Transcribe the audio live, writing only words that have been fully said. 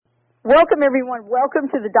Welcome, everyone. Welcome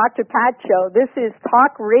to the Dr. Pat Show. This is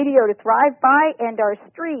Talk Radio to Thrive By and our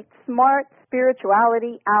Street Smart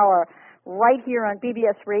Spirituality Hour right here on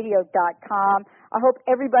bbsradio.com. I hope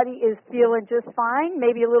everybody is feeling just fine,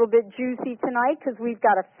 maybe a little bit juicy tonight because we've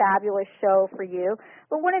got a fabulous show for you.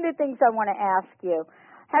 But one of the things I want to ask you,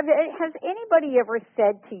 has anybody ever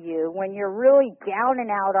said to you when you're really down and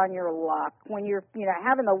out on your luck, when you're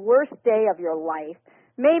having the worst day of your life,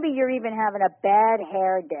 maybe you're even having a bad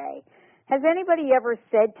hair day, has anybody ever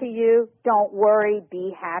said to you, don't worry,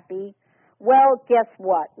 be happy? Well, guess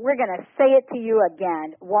what? We're going to say it to you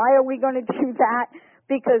again. Why are we going to do that?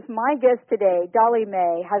 Because my guest today, Dolly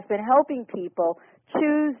May, has been helping people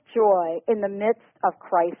choose joy in the midst of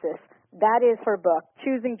crisis. That is her book,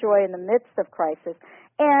 Choosing Joy in the Midst of Crisis.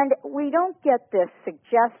 And we don't get this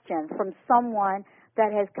suggestion from someone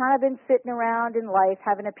that has kind of been sitting around in life,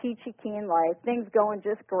 having a peachy keen life, things going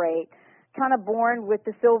just great, kind of born with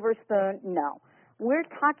the silver spoon. No. We're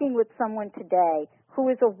talking with someone today who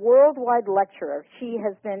is a worldwide lecturer. She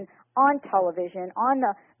has been on television, on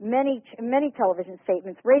the many television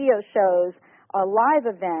statements, radio shows, live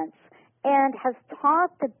events, and has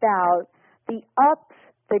talked about the ups,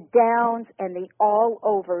 the downs, and the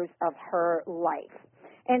all-overs of her life.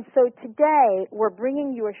 And so today we're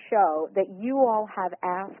bringing you a show that you all have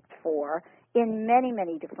asked for in many,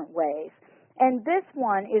 many different ways. And this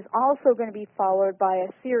one is also going to be followed by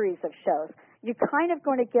a series of shows. You're kind of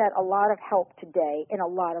going to get a lot of help today in a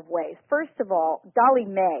lot of ways. First of all, Dolly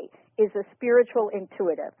May is a spiritual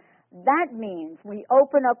intuitive. That means we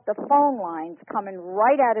open up the phone lines coming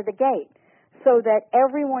right out of the gate so that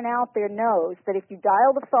everyone out there knows that if you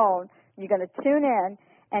dial the phone, you're going to tune in,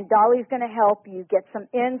 and Dolly's going to help you get some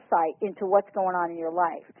insight into what's going on in your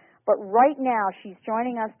life. But right now, she's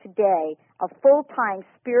joining us today, a full-time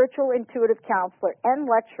spiritual intuitive counselor and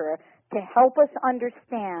lecturer, to help us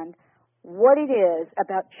understand what it is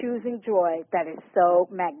about choosing joy that is so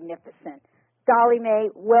magnificent. Dolly May,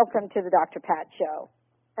 welcome to the Dr. Pat Show.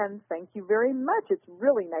 And thank you very much. It's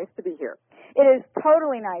really nice to be here. It is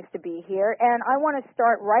totally nice to be here, and I want to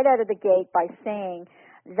start right out of the gate by saying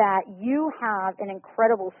that you have an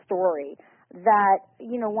incredible story that,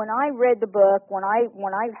 when I read the book, when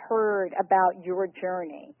I heard about your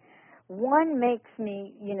journey, one makes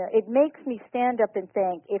me, it makes me stand up and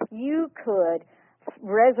think, if you could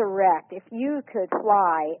resurrect, if you could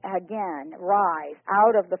fly again, rise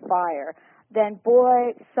out of the fire, then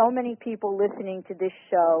boy, so many people listening to this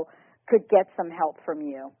show could get some help from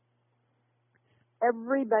you.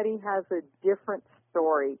 Everybody has a different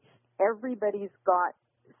story. Everybody's got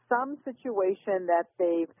some situation that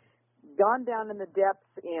they've gone down in the depths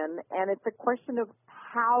in, and it's a question of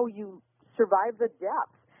how you survive the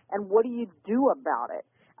depths and what do you do about it.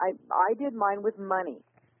 I did mine with money,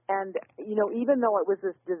 and even though it was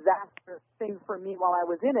this disastrous thing for me while I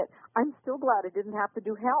was in it, I'm still glad I didn't have to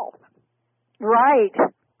do health. Right.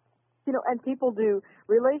 And people do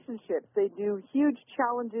relationships, they do huge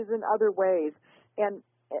challenges in other ways, and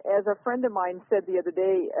as a friend of mine said the other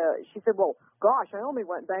day, she said, well, gosh, I only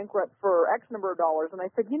went bankrupt for X number of dollars. And I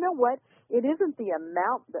said, you know what? It isn't the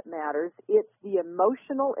amount that matters. It's the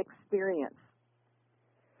emotional experience.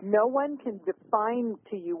 No one can define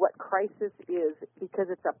to you what crisis is because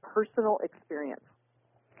it's a personal experience.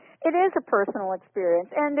 It is a personal experience.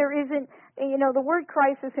 And there isn't, the word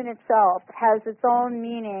crisis in itself has its own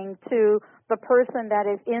meaning to the person that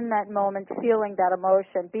is in that moment, feeling that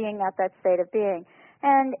emotion, being at that state of being.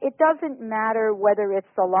 And it doesn't matter whether it's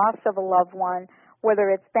the loss of a loved one, whether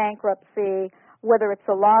it's bankruptcy, whether it's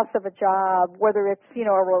the loss of a job, whether it's, a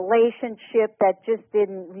relationship that just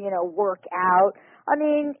didn't, work out. I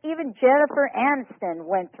mean, even Jennifer Aniston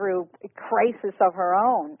went through a crisis of her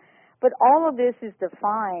own. But all of this is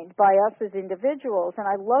defined by us as individuals. And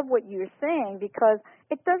I love what you're saying because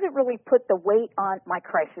it doesn't really put the weight on my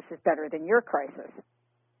crisis is better than your crisis.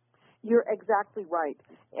 You're exactly right.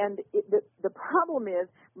 And the problem is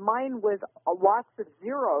mine was lots of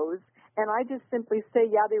zeros, and I just simply say,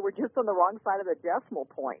 yeah, they were just on the wrong side of the decimal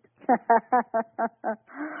point.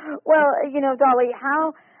 Well, Dolly,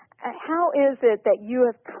 how is it that you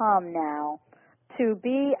have come now to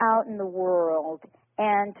be out in the world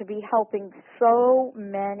and to be helping so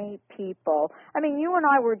many people? I mean, you and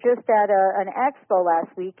I were just at an expo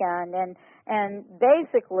last weekend, and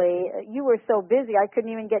basically you were so busy I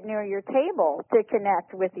couldn't even get near your table to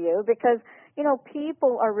connect with you because,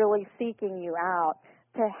 people are really seeking you out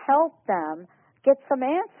to help them get some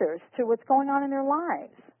answers to what's going on in their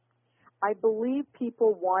lives. I believe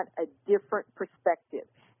people want a different perspective.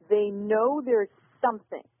 They know there's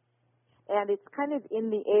something, and it's kind of in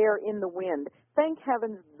the air, in the wind. Thank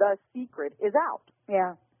heavens the secret is out.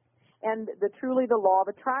 Yeah. and Truly the Law of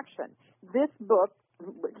Attraction. This book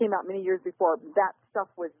came out many years before that stuff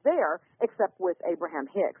was there, except with Abraham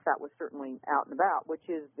Hicks. That was certainly out and about, which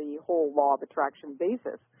is the whole Law of Attraction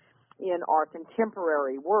basis in our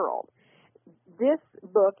contemporary world. This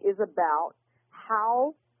book is about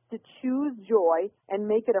how to choose joy and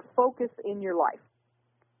make it a focus in your life.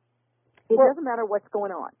 It doesn't matter what's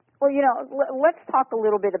going on. Well, let's talk a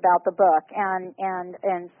little bit about the book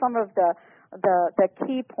and some of the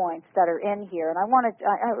key points that are in here. And I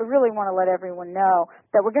really want to let everyone know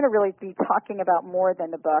that we're going to really be talking about more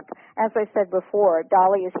than the book. As I said before,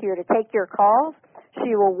 Dolly is here to take your calls.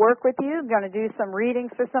 She will work with you. I'm going to do some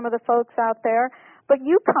readings for some of the folks out there. But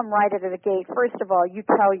you come right out of the gate. First of all, you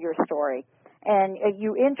tell your story. And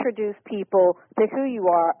you introduce people to who you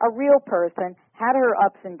are, a real person, had her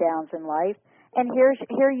ups and downs in life. And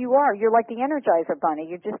here you are. You're like the Energizer Bunny.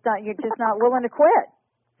 You're just not willing to quit.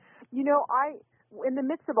 In the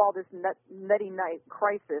midst of all this nutty night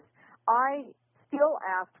crisis, I still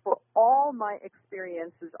asked for all my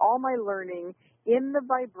experiences, all my learning in the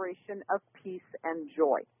vibration of peace and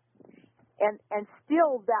joy. And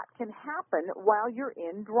still that can happen while you're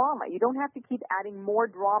in drama. You don't have to keep adding more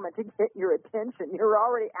drama to get your attention. You're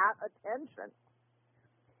already at attention.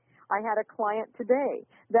 I had a client today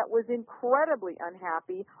that was incredibly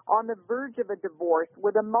unhappy, on the verge of a divorce,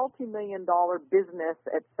 with a multi-million-dollar business,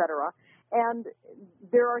 etc. And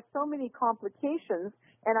there are so many complications,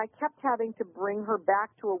 and I kept having to bring her back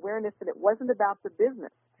to awareness that it wasn't about the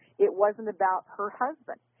business. It wasn't about her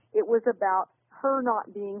husband. It was about her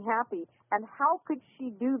not being happy. And how could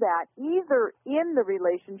she do that either in the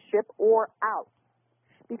relationship or out?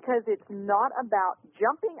 Because it's not about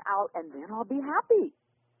jumping out and then I'll be happy.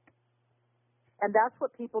 And that's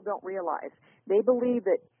what people don't realize. They believe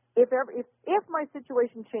that if my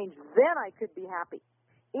situation changed, then I could be happy.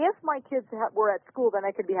 If my kids were at school, then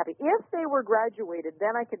I could be happy. If they were graduated,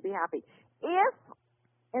 then I could be happy.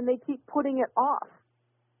 And they keep putting it off.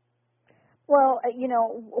 Well,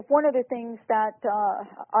 one of the things that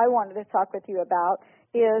I wanted to talk with you about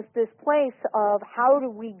is this place of how do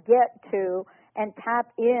we get to and tap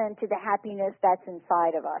into the happiness that's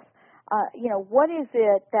inside of us. What is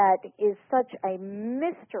it that is such a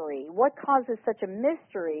mystery? What causes such a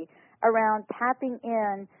mystery around tapping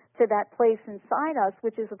in to that place inside us,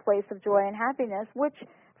 which is a place of joy and happiness, which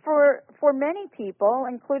for many people,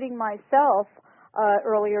 including myself,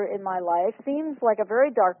 earlier in my life, seems like a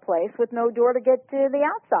very dark place with no door to get to the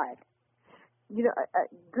outside.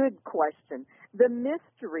 Good question. The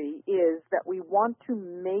mystery is that we want to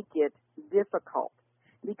make it difficult.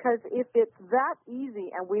 Because if it's that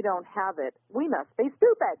easy and we don't have it, we must be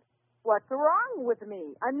stupid. What's wrong with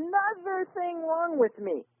me? Another thing wrong with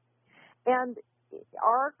me. And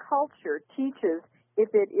our culture teaches if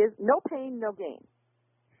it is no pain, no gain.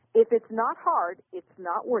 If it's not hard, it's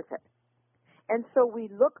not worth it. And so we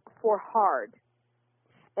look for hard.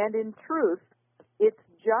 And in truth, it's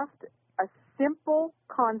just a simple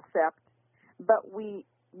concept, but we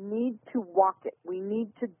need to walk it. We need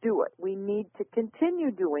to do it. We need to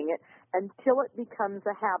continue doing it until it becomes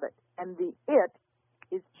a habit. And the it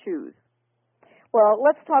is choose. Well,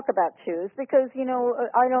 let's talk about choose because,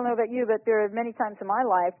 I don't know about you, but there are many times in my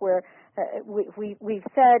life where we've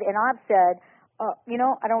said, and I've said,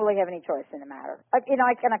 I don't really have any choice in the matter. I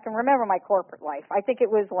can remember my corporate life. I think it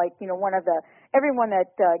was like, everyone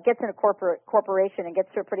that gets in a corporation and gets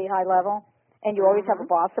to a pretty high level, and you always have a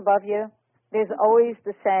boss above you, there's always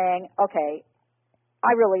the saying, okay,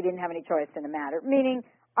 I really didn't have any choice in the matter, meaning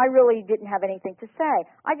I really didn't have anything to say.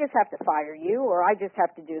 I just have to fire you, or I just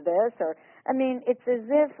have to do this, it's as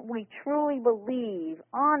if we truly believe,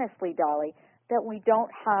 honestly, Dolly, that we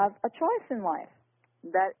don't have a choice in life.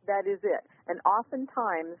 That is it. And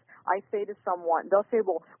oftentimes I say to someone, they'll say,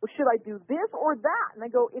 well, should I do this or that? And I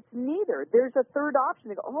go, it's neither. There's a third option.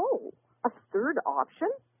 They go, oh, a third option?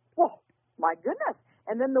 Well, my goodness.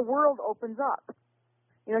 And then the world opens up.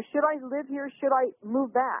 Should I live here? Should I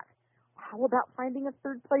move back? How about finding a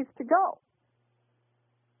third place to go?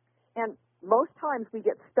 And most times we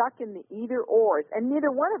get stuck in the either ors, and neither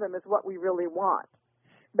one of them is what we really want.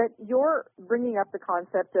 But you're bringing up the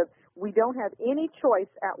concept of we don't have any choice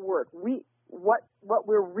at work. What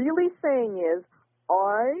we're really saying is,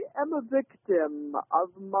 I am a victim of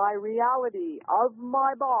my reality, of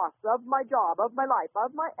my boss, of my job, of my life,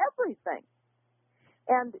 of my everything.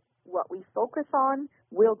 And what we focus on,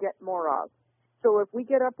 we'll get more of. So if we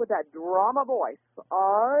get up with that drama voice,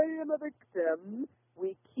 I am a victim,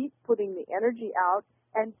 we keep putting the energy out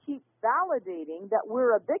and keep validating that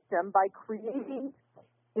we're a victim by creating,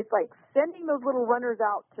 it's like sending those little runners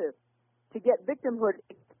out to get victimhood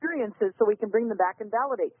experiences so we can bring them back and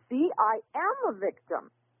validate. See, I am a victim.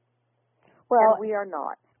 Well, and we are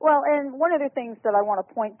not. Well, and one of the things that I want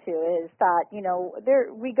to point to is that,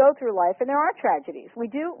 we go through life and there are tragedies. We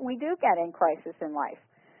do get in crisis in life.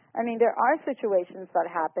 I mean, there are situations that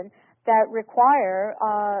happen that require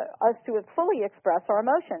us to fully express our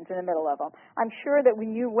emotions in the middle of them. I'm sure that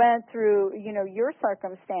when you went through, your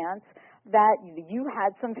circumstance, that you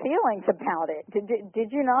had some feelings about it.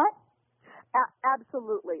 Did you not?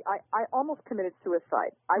 Absolutely. I almost committed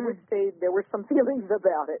suicide. I would say there were some feelings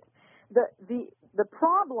about it. The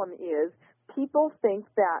problem is people think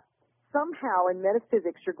that somehow in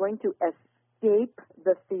metaphysics you're going to escape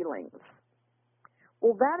the feelings.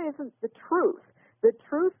 Well, that isn't the truth. The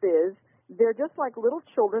truth is they're just like little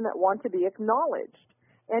children that want to be acknowledged.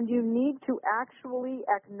 And you need to actually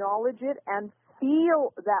acknowledge it and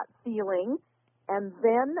feel that feeling. And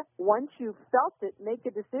then once you've felt it, make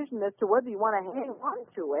a decision as to whether you want to hang on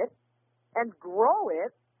to it and grow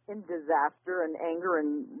it in disaster and anger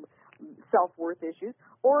and self-worth issues,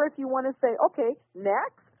 or if you want to say, okay,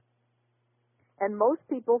 next. And most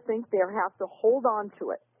people think they have to hold on to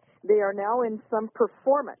it. They are now in some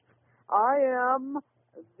performance. I am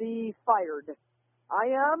the fired. I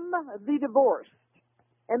am the divorced.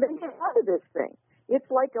 And then get out of this thing. It's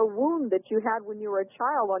like a wound that you had when you were a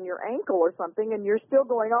child on your ankle or something, and you're still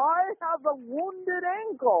going, I have a wounded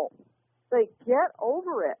ankle. Like, get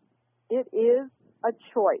over it. It is a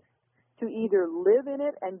choice to either live in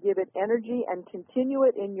it and give it energy and continue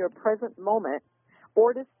it in your present moment,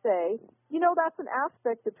 or to say, that's an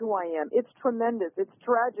aspect of who I am. It's tremendous. It's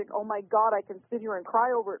tragic. Oh, my God, I can sit here and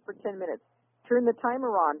cry over it for 10 minutes. Turn the timer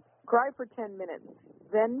on. Cry for 10 minutes.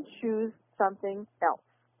 Then choose something else.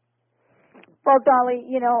 Well, Dolly,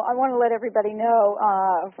 I want to let everybody know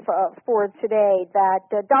for today that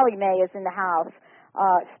Dolly May is in the house.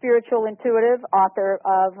 Spiritual intuitive, author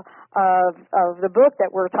of the book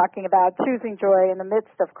that we're talking about, Choosing Joy in the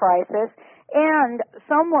Midst of Crisis, and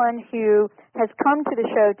someone who has come to the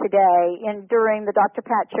show today during the Dr.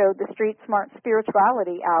 Pat Show, the Street Smart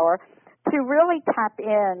Spirituality Hour, to really tap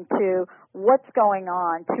into what's going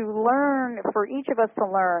on, to learn, for each of us to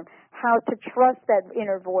learn how to trust that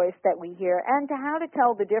inner voice that we hear, and to how to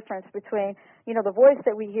tell the difference between, the voice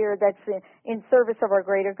that we hear that's in service of our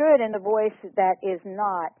greater good and the voice that is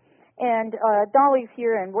not. And Dolly's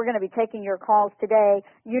here, and we're going to be taking your calls today.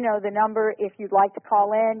 You know the number if you'd like to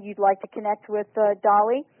call in, you'd like to connect with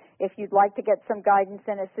Dolly, if you'd like to get some guidance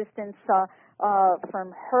and assistance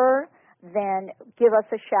from her, then give us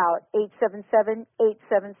a shout,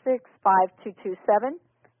 877-876-5227,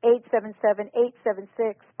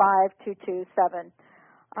 877-876-5227.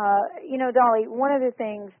 Dolly, one of the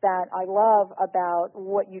things that I love about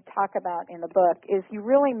what you talk about in the book is you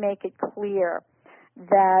really make it clear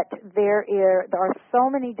that there are so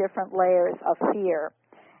many different layers of fear,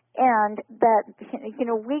 and that,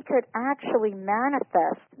 we could actually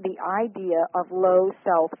manifest the idea of low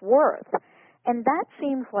self-worth. And that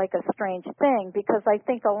seems like a strange thing, because I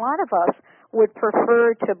think a lot of us would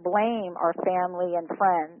prefer to blame our family and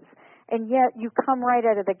friends. And yet you come right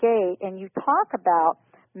out of the gate and you talk about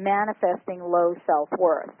manifesting low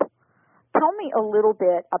self-worth. Tell me a little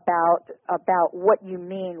bit about what you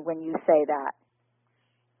mean when you say that.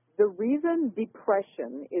 The reason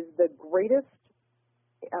depression is the greatest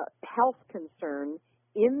health concern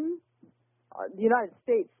in the United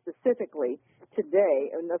States specifically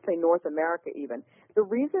today, and let's say North America even, the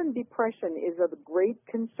reason depression is of great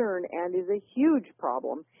concern and is a huge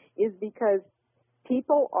problem is because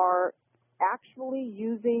people are actually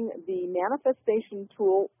using the manifestation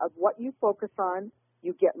tool of what you focus on,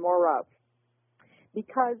 you get more of.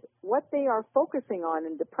 Because what they are focusing on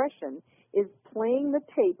in depression is playing the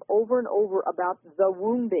tape over and over about the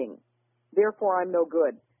wounding, therefore I'm no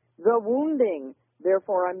good. The wounding,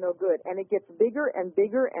 therefore I'm no good. And it gets bigger and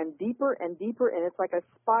bigger and deeper, and it's like a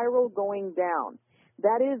spiral going down.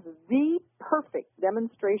 That is the perfect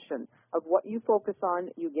demonstration of what you focus on,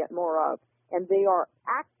 you get more of. And they are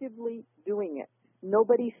actively doing it.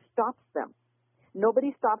 Nobody stops them.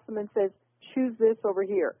 Nobody stops them and says, choose this over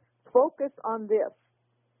here. Focus on this.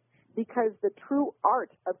 Because the true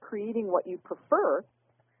art of creating what you prefer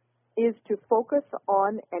is to focus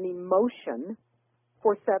on an emotion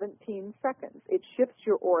for 17 seconds. It shifts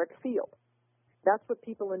your auric field. That's what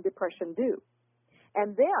people in depression do.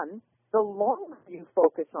 And then, the longer you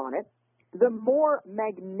focus on it, the more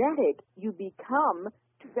magnetic you become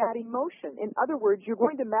to that emotion. In other words, you're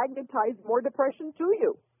going to magnetize more depression to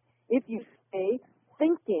you if you stay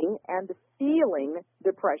thinking and feeling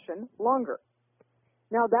depression longer.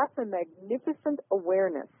 Now, that's a magnificent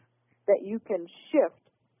awareness that you can shift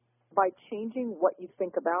by changing what you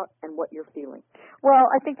think about and what you're feeling? Well,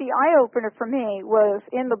 I think the eye-opener for me was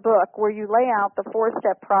in the book where you lay out the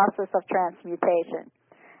 4-step process of transmutation.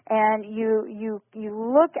 And you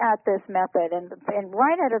look at this method, and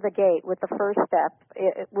right out of the gate with the first step,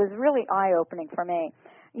 it was really eye-opening for me.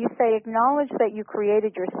 You say, acknowledge that you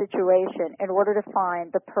created your situation in order to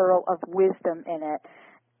find the pearl of wisdom in it.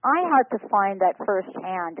 I had to find that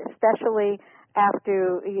firsthand, especially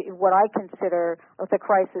after what I consider the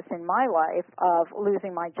crisis in my life of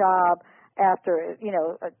losing my job after,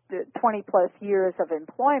 20 plus years of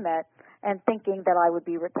employment and thinking that I would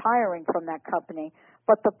be retiring from that company.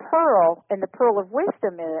 But the pearl and the pearl of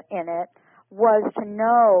wisdom in it was to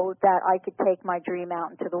know that I could take my dream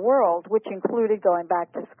out into the world, which included going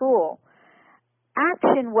back to school.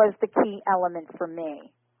 Action was the key element for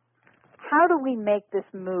me. How do we make this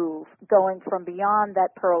move going from beyond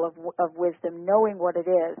that pearl of wisdom, knowing what it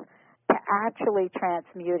is, to actually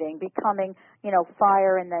transmuting, becoming,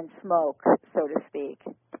 fire and then smoke, so to speak?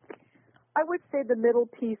 I would say the middle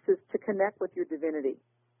piece is to connect with your divinity.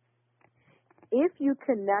 If you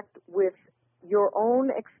connect with your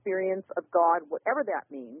own experience of God, whatever that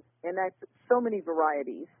means, and that's so many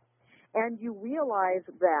varieties, and you realize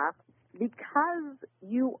that because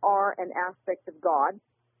you are an aspect of God,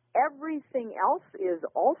 everything else is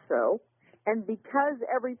also, and because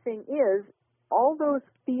everything is, all those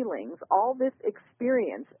feelings, all this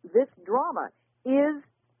experience, this drama is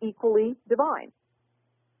equally divine.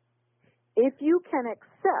 If you can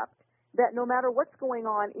accept that no matter what's going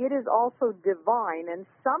on, it is also divine and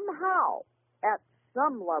somehow, at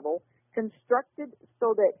some level, constructed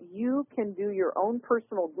so that you can do your own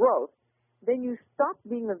personal growth, then you stop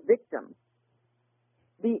being a victim.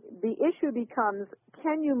 The issue becomes,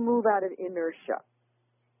 can you move out of inertia?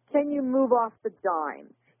 Can you move off the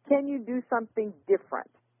dime? Can you do something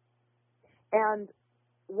different? And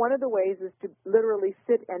one of the ways is to literally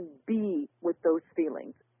sit and be with those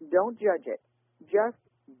feelings. Don't judge it. Just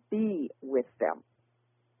be with them.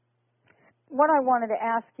 What I wanted to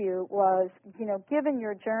ask you was, given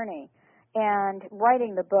your journey and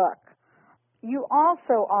writing the book, you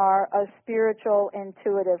also are a spiritual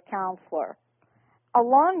intuitive counselor.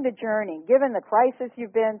 Along the journey, given the crisis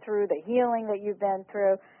you've been through, the healing that you've been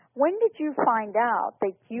through, when did you find out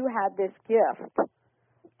that you had this gift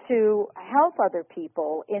to help other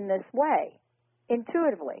people in this way,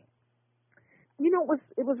 intuitively?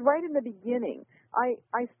 It was right in the beginning.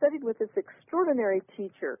 I studied with this extraordinary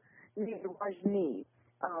teacher named Rajni,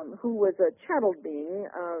 who was a channeled being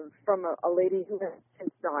from a lady who has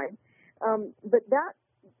since died. But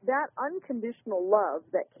that unconditional love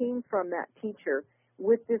that came from that teacher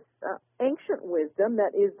with this ancient wisdom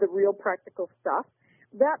that is the real practical stuff,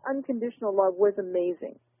 that unconditional love was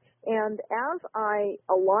amazing. And as I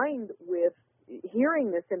aligned with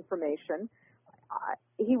hearing this information,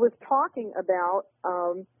 he was talking about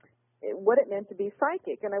what it meant to be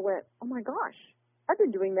psychic. And I went, oh my gosh, I've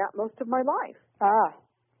been doing that most of my life.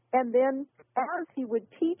 And then as he would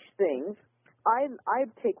teach things,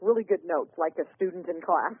 I'd take really good notes like a student in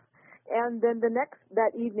class. And then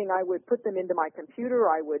that evening I would put them into my computer.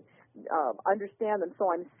 I would understand them.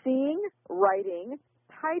 So I'm seeing, writing,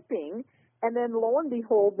 typing, and then lo and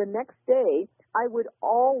behold, the next day I would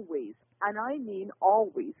always, and I mean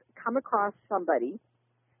always, come across somebody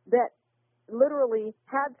that literally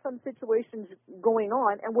had some situations going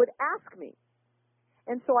on and would ask me.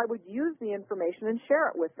 And so I would use the information and share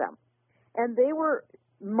it with them. And they were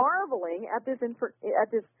marveling at this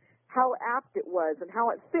how apt it was and how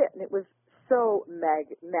it fit, and it was so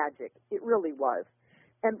magic. It really was.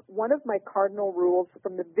 And one of my cardinal rules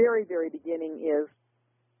from the very, very beginning is,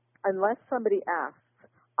 unless somebody asks,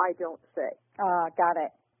 I don't say. Got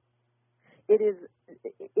it.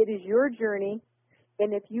 It is your journey,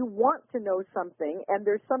 and if you want to know something, and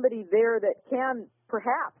there's somebody there that can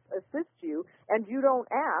perhaps assist you, and you don't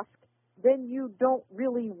ask, then you don't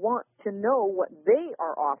really want to know what they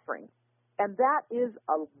are offering. And that is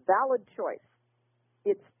a valid choice.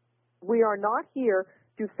 We are not here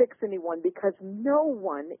to fix anyone because no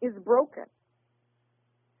one is broken.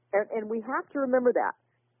 And we have to remember that.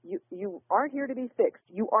 You aren't here to be fixed.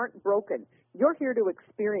 You aren't broken. You're here to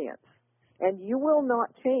experience. And you will not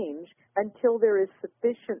change until there is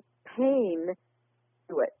sufficient pain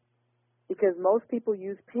to it. Because most people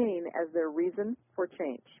use pain as their reason for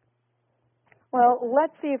change. Well,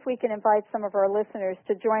 let's see if we can invite some of our listeners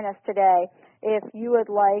to join us today. If you would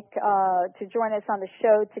like to join us on the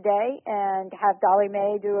show today and have Dolly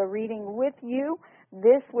May do a reading with you,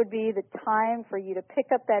 this would be the time for you to pick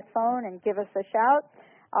up that phone and give us a shout.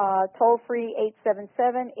 Toll free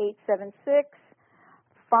 877-876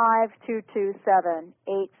 5227,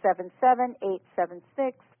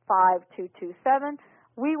 877-876-5227.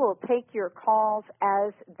 We will take your calls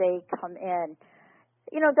as they come in.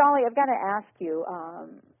 You know, Dolly, I've got to ask you,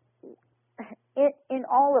 in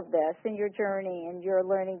all of this, in your journey and your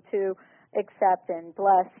learning to accept and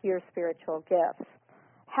bless your spiritual gifts,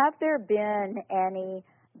 have there been any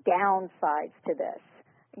downsides to this?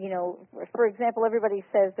 You know, for example, everybody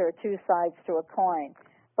says there are two sides to a coin,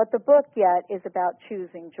 but the book yet is about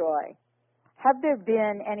choosing joy. Have there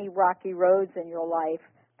been any rocky roads in your life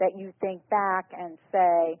that you think back and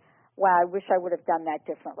say, wow, I wish I would have done that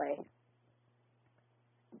differently?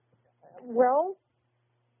 Well,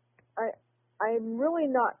 I'm really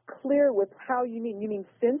not clear with how you mean. You mean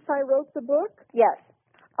since I wrote the book? Yes.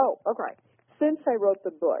 Oh, okay. Since I wrote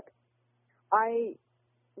the book, I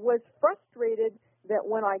was frustrated that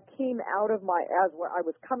when I came out of as I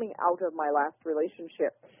was coming out of my last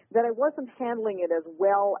relationship, that I wasn't handling it as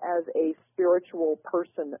well as a spiritual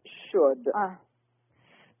person should.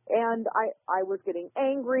 And I was getting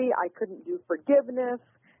angry. I couldn't do forgiveness.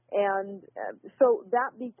 And so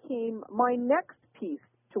that became my next piece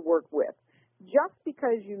to work with. Just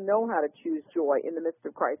because you know how to choose joy in the midst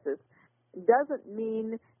of crisis doesn't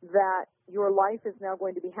mean that your life is now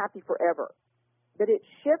going to be happy forever. That it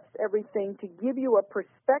shifts everything to give you a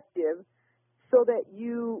perspective so that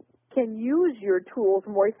you can use your tools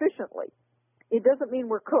more efficiently. It doesn't mean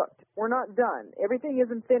we're cooked. We're not done. Everything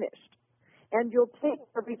isn't finished. And you'll take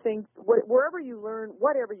everything, wherever you learn,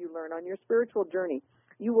 whatever you learn on your spiritual journey,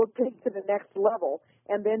 you will take to the next level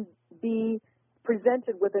and then be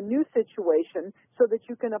presented with a new situation so that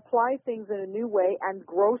you can apply things in a new way and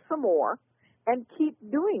grow some more and keep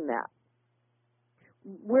doing that.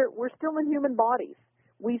 We're still in human bodies.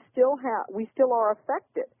 We still are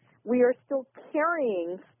affected. We are still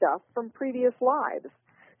carrying stuff from previous lives.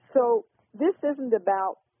 So this isn't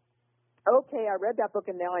about, okay, I read that book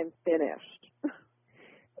and now I'm finished.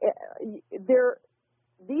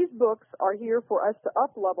 These books are here for us to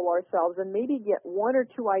up-level ourselves and maybe get one or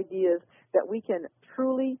two ideas that we can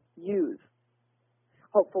truly use.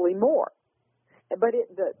 Hopefully more. But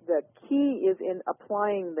the key is in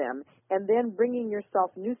applying them and then bringing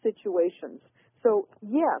yourself new situations. So,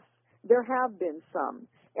 yes, there have been some.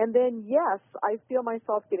 And then, yes, I feel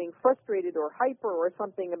myself getting frustrated or hyper or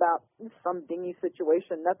something about some dingy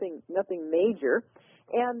situation, nothing major.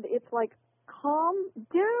 And it's like, calm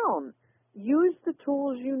down. Use the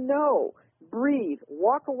tools you know. Breathe.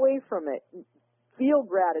 Walk away from it. Feel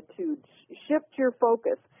gratitude. Shift your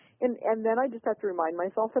focus. And then I just have to remind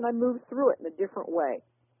myself, and I move through it in a different way.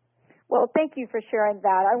 Well, thank you for sharing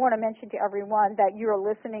that. I want to mention to everyone that you're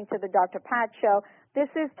listening to the Dr. Pat Show. This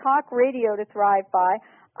is Talk Radio to Thrive By.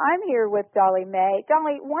 I'm here with Dolly May.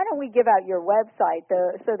 Dolly, why don't we give out your website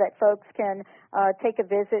so that folks can take a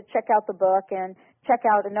visit, check out the book, and check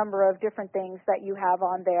out a number of different things that you have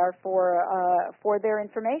on there for their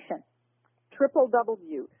information.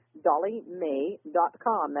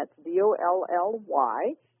 www.dollymae.com. That's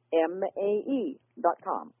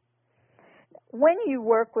DOLLYMAE.com. When you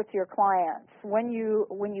work with your clients, when you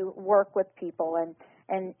work with people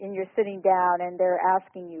and you're sitting down and they're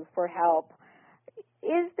asking you for help,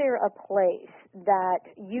 is there a place that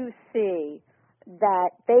you see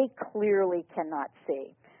that they clearly cannot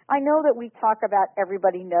see? I know that we talk about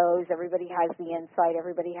everybody knows, everybody has the insight,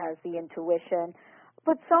 everybody has the intuition,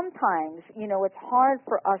 but sometimes, it's hard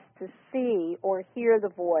for us to see or hear the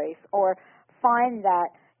voice or find that,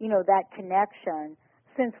 that connection,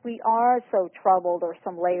 since we are so troubled or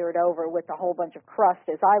some layered over with a whole bunch of crust,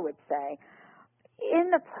 as I would say. In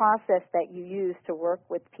the process that you use to work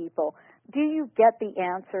with people, do you get the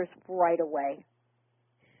answers right away?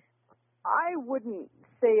 I wouldn't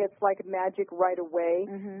say it's like magic right away,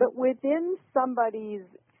 but within somebody's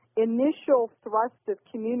initial thrust of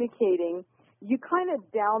communicating, you kind of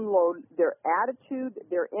download their attitude,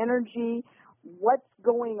 their energy, what's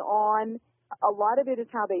going on. A lot of it is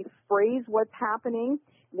how they phrase what's happening,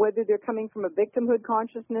 whether they're coming from a victimhood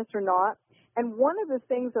consciousness or not. And one of the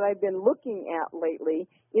things that I've been looking at lately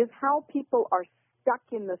is how people are stuck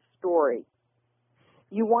in the story.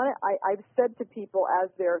 I've said to people as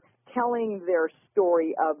they're telling their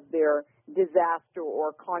story of their disaster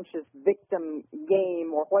or conscious victim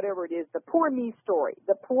game or whatever it is, the poor me story,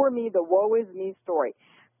 the poor me, the woe is me story.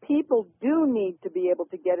 People do need to be able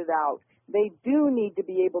to get it out. They do need to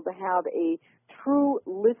be able to have a true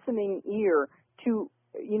listening ear to,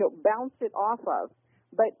 bounce it off of.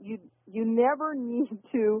 But you never need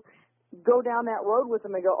to go down that road with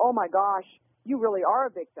them and go, oh my gosh, you really are a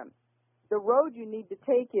victim. The road you need to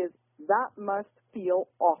take is, that must feel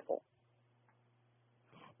awful.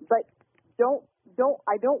 But don't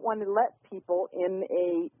I don't want to let people in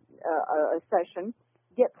a session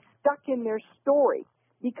get stuck in their story,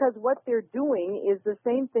 because what they're doing is the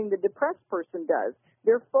same thing the depressed person does.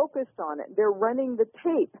 They're focused on it. They're running the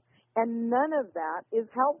tape. And none of that is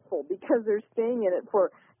helpful, because they're staying in it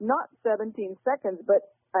for not 17 seconds, but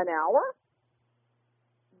an hour.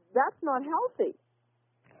 That's not healthy.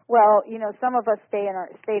 Well, some of us stayed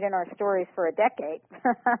in our stories for a decade.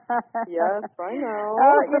 Yes, I know.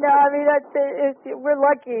 We're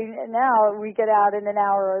lucky now we get out in an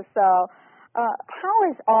hour or so. How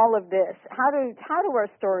is all of this? How do our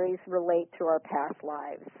stories relate to our past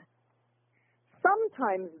lives?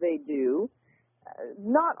 Sometimes they do,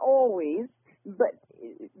 not always, but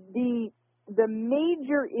the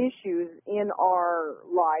major issues in our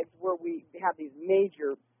lives where we have these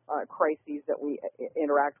major crises that we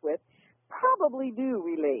interact with probably do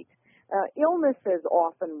relate. Illnesses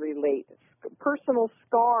often relate. Personal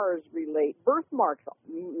scars relate. Birthmarks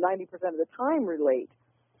 90% of the time relate.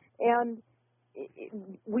 And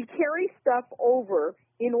we carry stuff over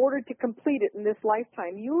in order to complete it in this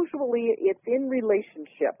lifetime. Usually it's in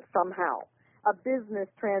relationship somehow. A business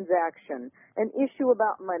transaction, an issue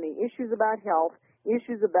about money, issues about health,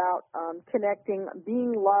 issues about connecting,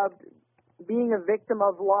 being loved, being a victim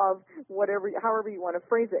of love, however you want to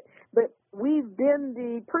phrase it. But we've been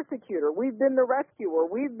the persecutor, we've been the rescuer,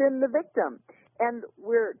 we've been the victim. And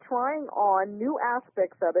we're trying on new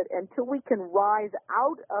aspects of it until we can rise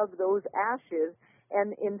out of those ashes,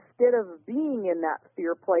 and instead of being in that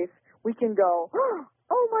fear place, we can go,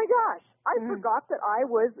 oh my gosh, I forgot that I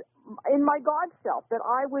was in my God self, that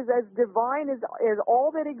I was as divine as all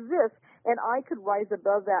that exists, and I could rise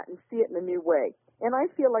above that and see it in a new way. And I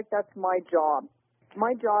feel like that's my job.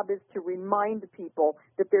 My job is to remind people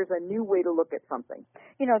that there's a new way to look at something.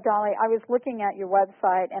 Dolly, I was looking at your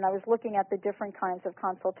website, and I was looking at the different kinds of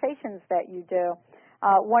consultations that you do.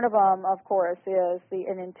 One of them, of course, is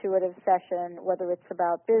an intuitive session, whether it's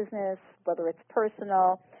about business, whether it's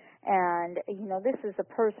personal. And, this is a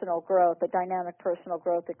personal growth, a dynamic personal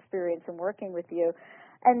growth experience in working with you.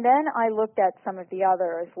 And then I looked at some of the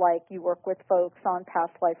others, like you work with folks on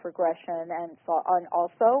past life regression and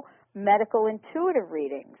also medical intuitive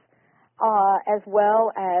readings, as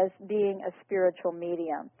well as being a spiritual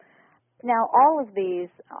medium. Now, all of these,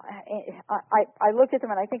 I looked at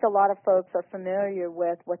them, and I think a lot of folks are familiar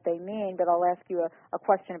with what they mean, but I'll ask you a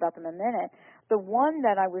question about them in a minute. The one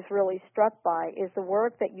that I was really struck by is the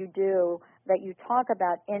work that you do, that you talk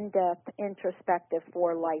about in-depth introspective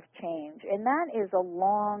for life change, and that is a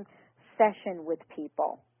long session with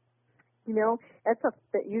people.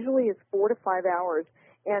 That usually is 4 to 5 hours,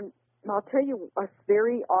 and I'll tell you a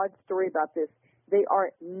very odd story about this. They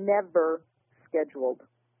are never scheduled.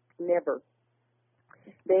 Never.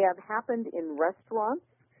 They have happened in restaurants.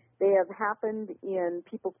 They have happened in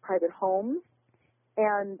people's private homes,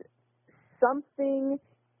 and something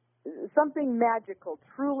magical.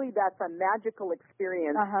 Truly, that's a magical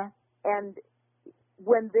experience. And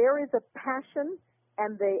when there is a passion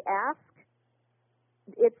and they ask,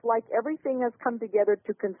 it's like everything has come together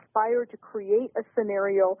to conspire to create a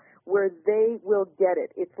scenario where they will get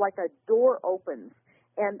it. It's like a door opens,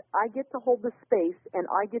 and I get to hold the space, and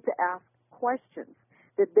I get to ask questions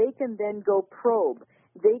that they can then go probe.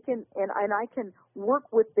 They can, and I can work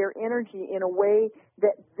with their energy in a way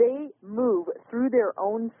that they move through their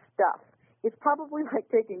own stuff. It's probably like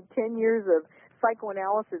taking 10 years of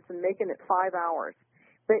psychoanalysis and making it 5 hours.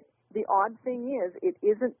 But the odd thing is, it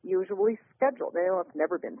isn't usually scheduled. It's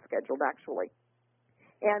never been scheduled, actually.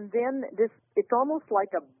 And then it's almost like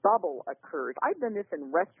a bubble occurs. I've done this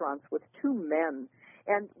in restaurants with 2 men.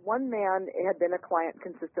 And one man had been a client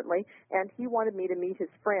consistently, and he wanted me to meet his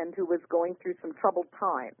friend who was going through some troubled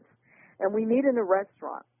times. And we meet in a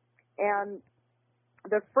restaurant. And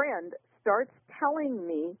the friend starts telling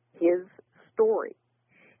me his story.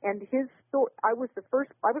 And his story, I was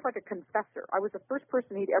like a confessor. I was the first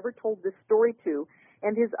person he'd ever told this story to.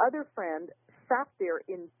 And his other friend sat there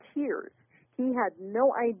in tears. He had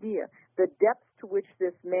no idea the depths to which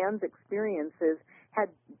this man's experiences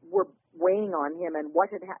were weighing on him, and what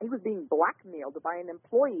had he was being blackmailed by an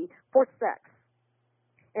employee for sex.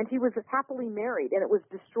 And he was happily married, and it was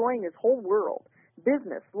destroying his whole world,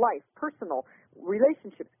 business, life, personal,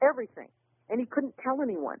 relationships, everything. And he couldn't tell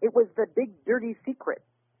anyone. It was the big, dirty secret.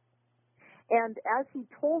 And as he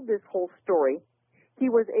told this whole story, he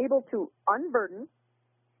was able to unburden,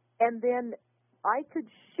 and then I could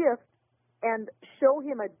shift and show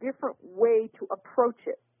him a different way to approach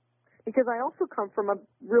it. Because I also come from a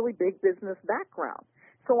really big business background.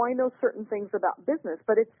 So I know certain things about business,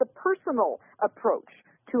 but it's the personal approach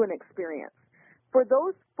to an experience. For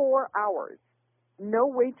those 4 hours, no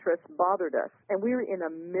waitress bothered us, and we were in the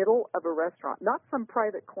middle of a restaurant, not some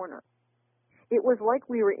private corner. It was like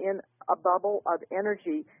we were in a bubble of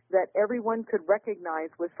energy that everyone could recognize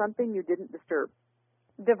was something you didn't disturb.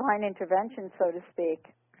 Divine intervention, so to speak.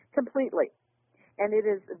 Completely. And it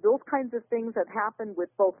is those kinds of things that happen with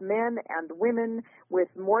both men and women, with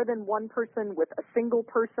more than one person, with a single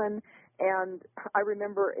person. And I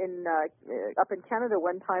remember up in Canada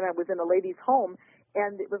one time, I was in a lady's home,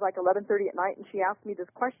 and it was like 11:30 at night, and she asked me this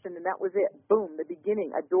question, and that was it. Boom, the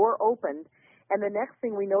beginning. A door opened, and the next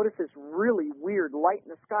thing we noticed is really weird light in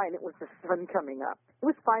the sky, and it was the sun coming up. It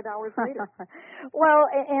was 5 hours later. Well,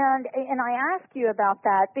 and I ask you about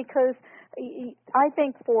that because I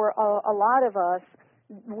think for a lot of us,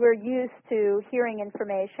 we're used to hearing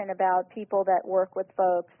information about people that work with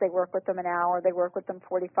folks. They work with them an hour, they work with them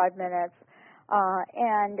 45 minutes.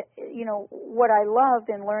 And, you know, what I loved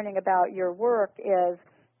in learning about your work is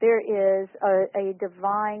there is a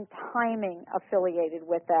divine timing affiliated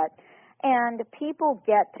with that. And people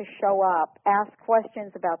get to show up, ask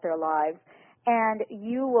questions about their lives, and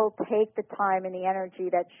you will take the time and the energy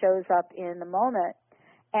that shows up in the moment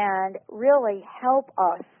and really help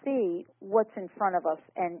us see what's in front of us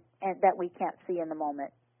and that we can't see in the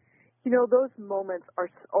moment. You know, those moments are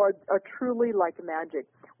truly like magic.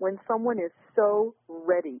 When someone is so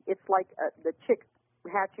ready, it's like the chick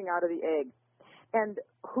hatching out of the egg. And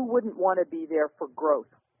who wouldn't want to be there for growth?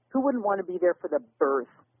 Who wouldn't want to be there for the birth?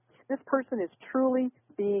 This person is truly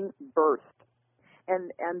being birthed.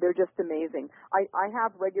 And they're just amazing. I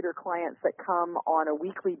have regular clients that come on a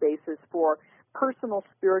weekly basis for personal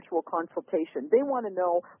spiritual consultation. They want to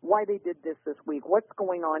know why they did this week. What's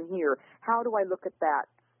going on here? How do I look at that?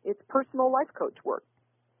 It's personal life coach work,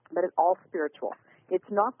 but it's all spiritual. It's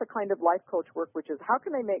not the kind of life coach work which is, how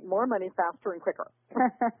can I make more money faster and quicker?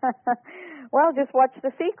 Well, just watch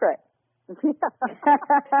The Secret. That's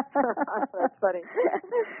funny.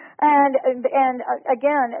 And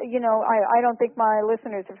again, you know, I don't think my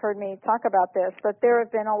listeners have heard me talk about this, but there have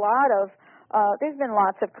been there's been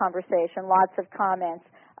lots of conversation, lots of comments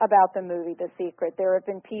about the movie The Secret. There have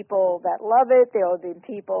been people that love it. There have been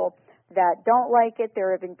people that don't like it.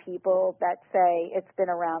 There have been people that say it's been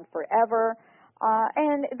around forever.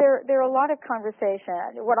 And there are a lot of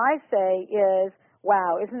conversation. What I say is,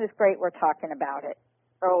 wow, isn't this great we're talking about it?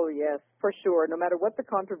 Oh, yes, for sure. No matter what the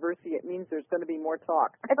controversy, it means there's going to be more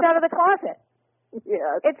talk. It's out of the closet.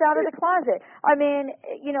 Yeah. It's out of the closet. I mean,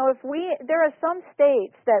 you know, there are some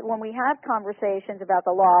states that when we have conversations about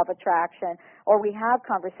the law of attraction, or we have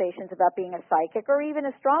conversations about being a psychic, or even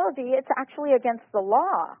astrology, it's actually against the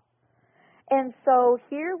law. And so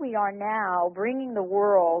here we are now bringing the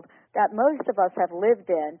world that most of us have lived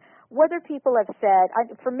in. Whether people have said,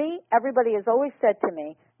 for me, everybody has always said to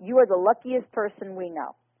me, you are the luckiest person we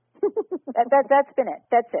know. That's been it.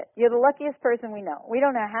 That's it. You're the luckiest person we know. We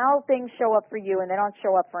don't know how things show up for you and they don't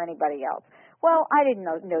show up for anybody else. Well, I didn't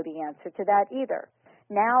know the answer to that either.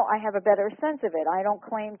 Now I have a better sense of it. I don't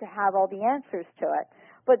claim to have all the answers to it.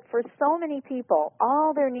 But for so many people,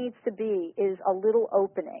 all there needs to be is a little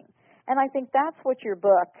opening. And I think that's what your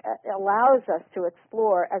book allows us to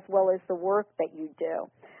explore, as well as the work that you do.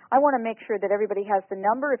 I want to make sure that everybody has the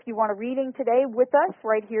number. If you want a reading today with us,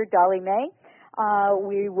 right here, Dolly May,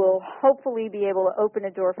 we will hopefully be able to open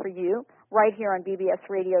a door for you right here on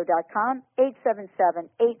bbsradio.com,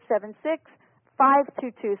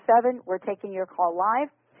 877-876-5227. We're taking your call live,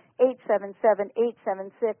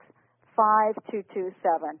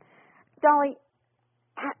 877-876-5227. Dolly,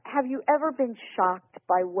 have you ever been shocked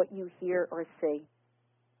by what you hear or see?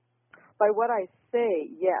 By what I say,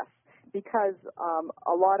 yes. Because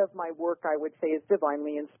a lot of my work, I would say, is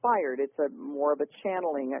divinely inspired. It's more of a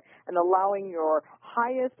channeling, and allowing your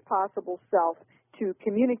highest possible self to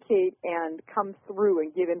communicate and come through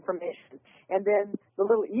and give information. And then the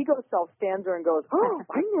little ego self stands there and goes, oh,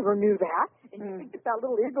 I never knew that. And you get that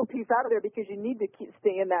little ego piece out of there because you need to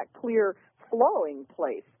stay in that clear flowing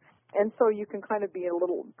place. And so you can kind of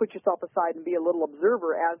put yourself aside and be a little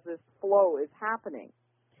observer as this flow is happening.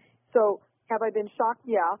 So, have I been shocked?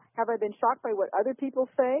 Yeah. Have I been shocked by what other people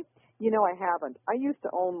say? You know, I haven't. I used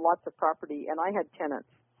to own lots of property, and I had tenants.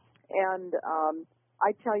 And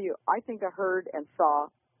I tell you, I think I heard and saw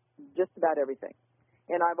just about everything.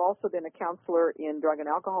 And I've also been a counselor in drug and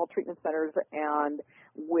alcohol treatment centers and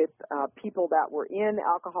with people that were in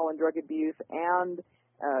alcohol and drug abuse and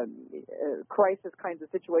crisis kinds of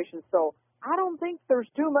situations. So I don't think there's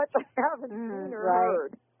too much I haven't seen or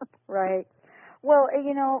heard. Right. Well,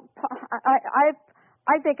 you know, I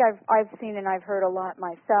think I've seen and I've heard a lot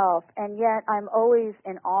myself, and yet I'm always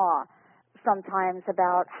in awe sometimes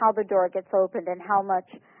about how the door gets opened and how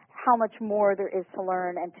how much more there is to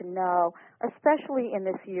learn and to know, especially in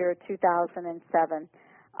this year, 2007.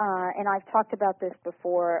 And I've talked about this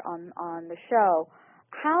before on the show.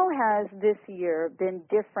 How has this year been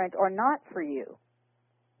different or not for you?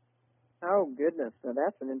 Oh, goodness. Now,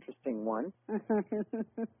 that's an interesting one.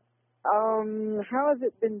 How has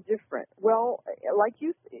it been different? Well, like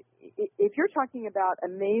if you're talking about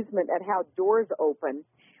amazement at how doors open,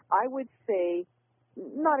 I would say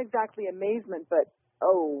not exactly amazement, but,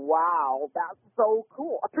 oh, wow, that's so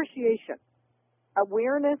cool. Appreciation.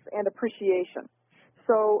 Awareness and appreciation.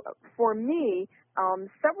 So for me,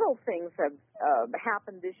 several things have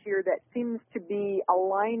happened this year that seems to be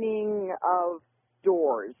aligning of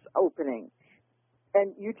doors opening.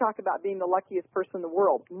 And you talk about being the luckiest person in the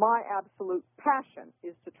world. My absolute passion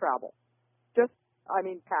is to travel.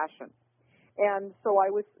 Passion. And so I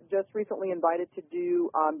was just recently invited to do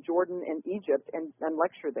Jordan and Egypt and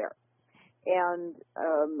lecture there. And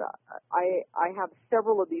I have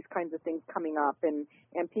several of these kinds of things coming up, and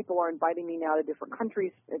people are inviting me now to different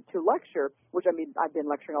countries to lecture, which, I mean, I've been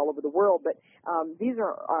lecturing all over the world, but these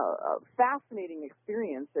are fascinating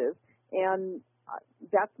experiences, and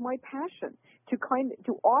that's my passion,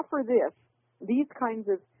 to offer these kinds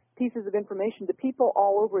of pieces of information to people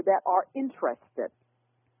all over that are interested.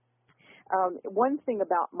 One thing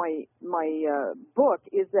about my book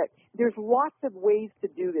is that there's lots of ways to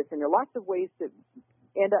do this, and there are lots of ways to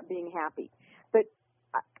end up being happy. But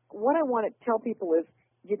what I want to tell people is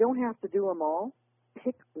you don't have to do them all.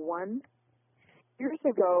 Pick one. Years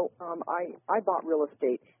ago, I bought real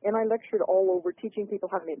estate, and I lectured all over teaching people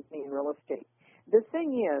how to make money in real estate. The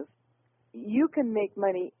thing is, you can make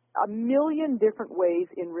money a million different ways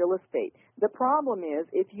in real estate. The problem is,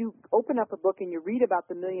 if you open up a book and you read about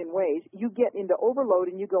the million ways, you get into overload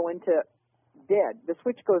and you go into dead. The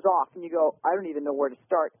switch goes off and you go, I don't even know where to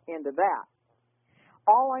start. End of that.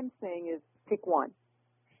 All I'm saying is pick one.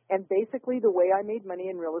 And basically the way I made money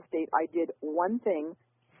in real estate, I did one thing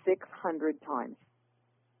 600 times.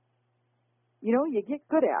 You know, you get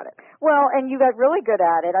good at it. Well, and you got really good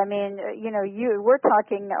at it. I mean, we're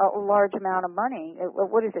talking a large amount of money.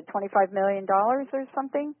 What is it, $25 million or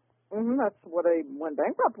something? Mm-hmm, that's what I went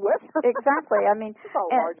bankrupt with. Exactly. I mean, it's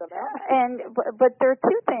a large amount. But there are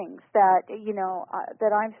two things that,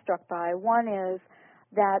 that I'm struck by. One is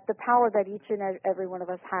that the power that each and every one of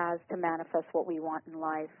us has to manifest what we want in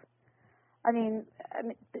life. I mean,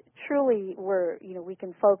 truly, we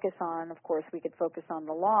can focus on, of course, we could focus on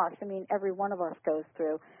the loss. I mean, every one of us goes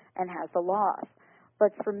through and has a loss.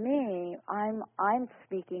 But for me, I'm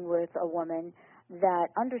speaking with a woman that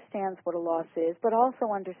understands what a loss is, but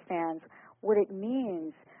also understands what it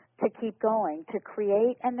means to keep going, to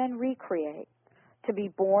create and then recreate, to be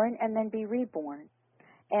born and then be reborn.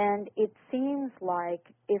 And it seems like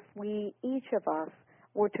if we, each of us,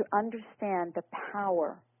 were to understand the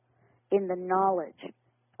power in the knowledge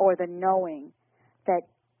or the knowing that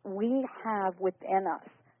we have within us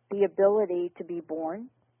the ability to be born,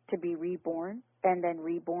 to be reborn, and then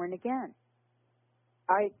reborn again.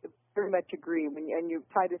 I very much agree. And you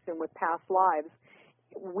tie this in with past lives.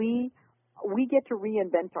 We get to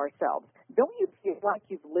reinvent ourselves. Don't you feel like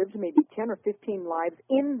you've lived maybe 10 or 15 lives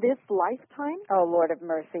in this lifetime? Oh, Lord of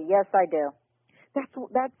mercy. Yes, I do.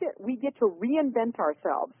 That's it. We get to reinvent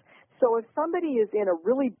ourselves. So if somebody is in a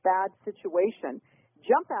really bad situation,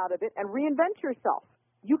 jump out of it and reinvent yourself.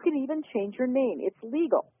 You can even change your name. It's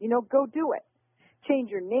legal. Go do it. Change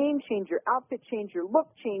your name, change your outfit, change your look,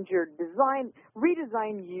 change your design,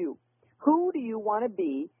 redesign you. Who do you want to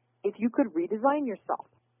be if you could redesign yourself?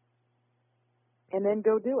 And then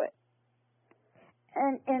go do it.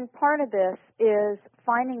 And part of this is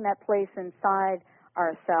finding that place inside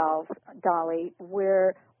ourselves, Dolly,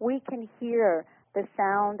 where we can hear the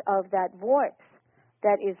sound of that voice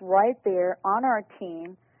that is right there on our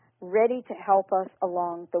team, ready to help us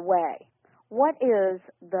along the way. What is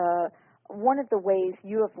one of the ways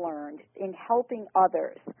you have learned in helping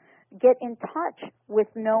others get in touch with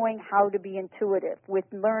knowing how to be intuitive, with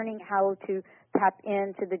learning how to tap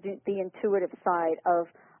into the intuitive side of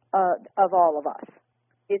all of us?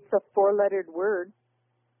 It's a 4-lettered word.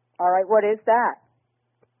 All right, what is that?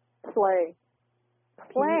 Play.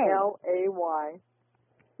 Play. Play.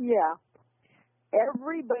 Yeah.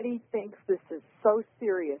 Everybody thinks this is so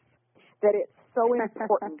serious, that it's so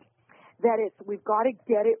important, that we've got to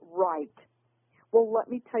get it right. Well, let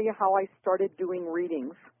me tell you how I started doing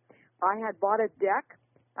readings. I had bought a deck.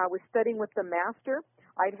 I was studying with the master.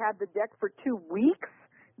 I'd had the deck for 2 weeks.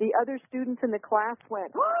 The other students in the class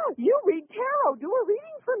went, "Oh, you read tarot. Do a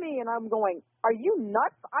reading for me." And I'm going, "Are you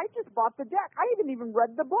nuts? I just bought the deck. I haven't even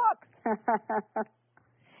read the book."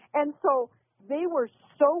 And so they were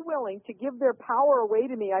so willing to give their power away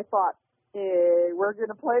to me. I thought, we're going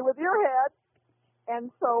to play with your head.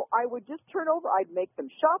 And so I would just turn over. I'd make them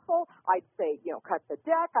shuffle. I'd say, cut the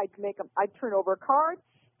deck. I'd turn over a card,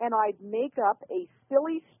 and I'd make up a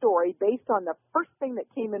silly story based on the first thing that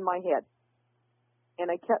came in my head. And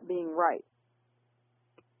I kept being right.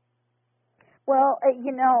 Well,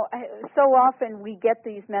 so often we get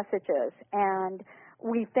these messages and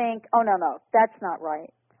we think, oh, no, that's not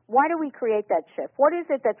right. Why do we create that shift? What is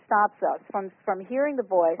it that stops us from hearing the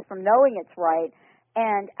voice, from knowing it's right,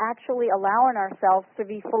 and actually allowing ourselves to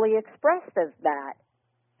be fully expressed as that?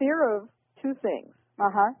 Fear of two things.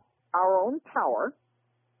 Uh-huh. Our own power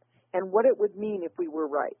and what it would mean if we were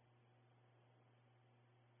right.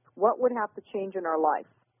 What would have to change in our life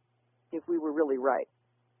if we were really right?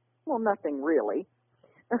 Well, nothing really,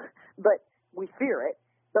 but we fear it.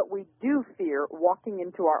 But we do fear walking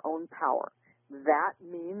into our own power. That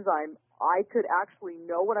means I could actually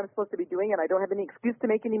know what I'm supposed to be doing, and I don't have any excuse to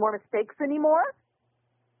make any more mistakes anymore.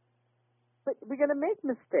 But we're going to make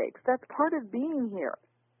mistakes. That's part of being here.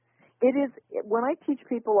 It is, when I teach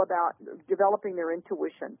people about developing their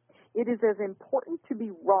intuition, it is as important to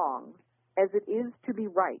be wrong as it is to be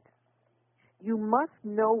right. You must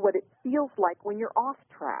know what it feels like when you're off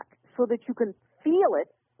track so that you can feel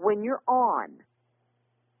it when you're on.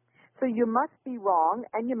 So you must be wrong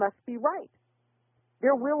and you must be right.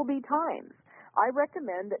 There will be times. I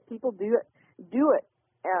recommend that people do it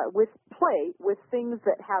with play with things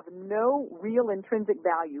that have no real intrinsic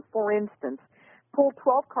value. For instance, pull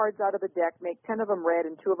 12 cards out of the deck, make 10 of them red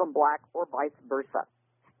and 2 of them black, or vice versa,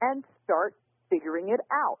 and start figuring it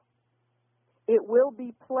out. It will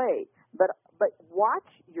be play, but watch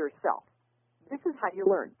yourself. This is how you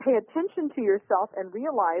learn. Pay attention to yourself and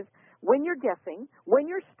realize when you're guessing, when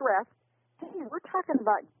you're stressed, hey, we're talking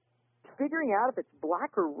about figuring out if it's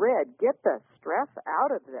black or red. Get the stress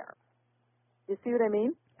out of there. You see what I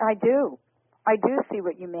mean? I do see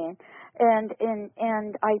what you mean, and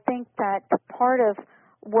I think that part of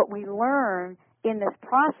what we learn in this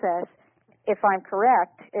process, if I'm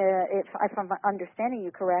correct, if I'm understanding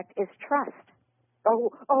you correct, is trust.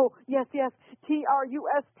 Oh, yes, TRUST.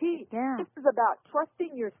 Yeah. This is about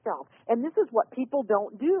trusting yourself, and this is what people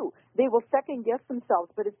don't do. They will second guess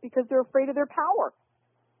themselves, but it's because they're afraid of their power.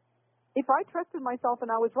 If I trusted myself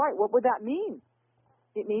and I was right, what would that mean?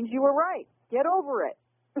 It means you were right. Get over it.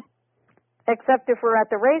 Except if we're at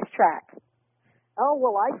the racetrack. Oh,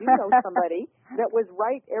 well, I do know somebody that was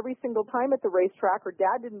right every single time at the racetrack. Her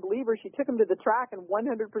dad didn't believe her. She took him to the track and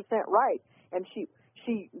 100% right. And she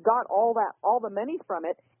got all the money from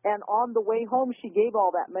it. And on the way home, she gave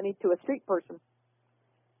all that money to a street person.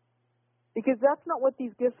 Because that's not what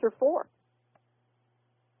these gifts are for.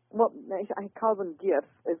 Well, I call them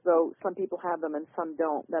gifts as though some people have them and some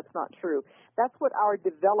don't. That's not true. That's what our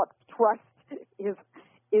developed trust is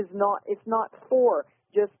not. It's not for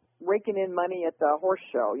just raking in money at the horse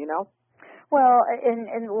show, Well,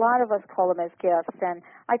 and a lot of us call them as gifts, and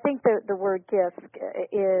I think the word gift,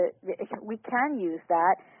 we can use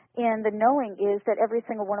that, and the knowing is that every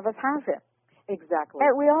single one of us has it. Exactly.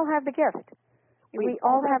 We all have the gift. We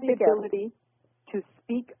all have the ability to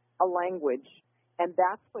speak a language, and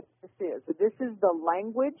that's what this is. This is the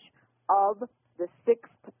language of the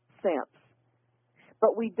sixth sense.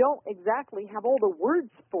 But we don't exactly have all the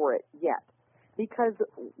words for it yet, because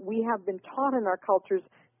we have been taught in our cultures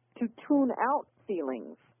to tune out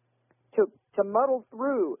feelings, to muddle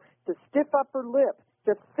through, to stiff upper lip,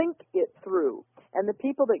 to think it through. And the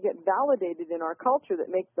people that get validated in our culture that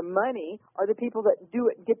make the money are the people that do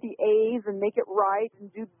it, get the A's and make it right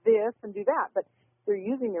and do this and do that. But they're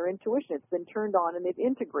using their intuition. It's been turned on and they've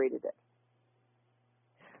integrated it.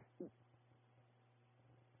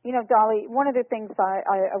 Dolly, one of the things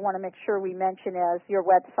I want to make sure we mention is your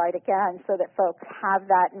website again so that folks have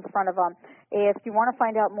that in front of them. If you want to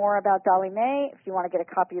find out more about Dolly May, if you want to get a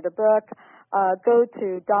copy of the book, go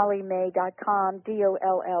to dollymay.com,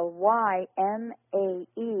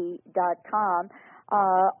 DOLLYMAE.com.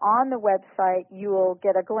 On the website, you will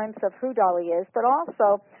get a glimpse of who Dolly is, but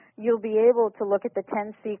also you'll be able to look at the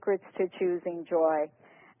 10 secrets to choosing joy.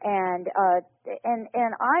 And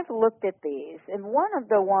I've looked at these, and one of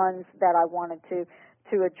the ones that I wanted to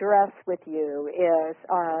address with you is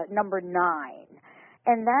number 9,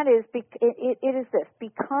 and that is it is this: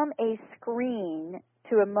 become a screen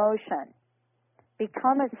to emotion.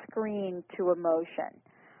 Become a screen to emotion.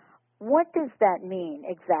 What does that mean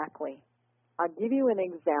exactly? I'll give you an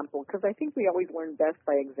example because I think we always learn best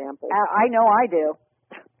by example. I know I do.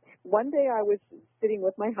 One day I was sitting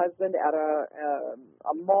with my husband at a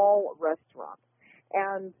mall restaurant,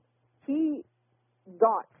 and he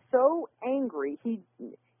got so angry.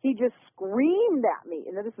 He just screamed at me.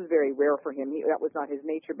 And this is very rare for him. That was not his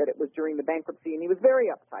nature, but it was during the bankruptcy, and he was very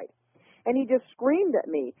uptight. And he just screamed at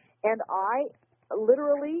me. And I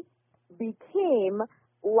literally became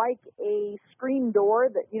like a screen door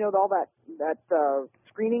that, all that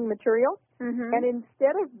screening material. Mm-hmm. And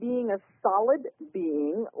instead of being a solid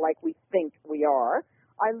being like we think we are,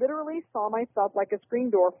 I literally saw myself like a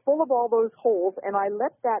screen door full of all those holes, and I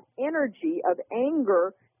let that energy of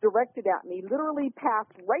anger directed at me literally pass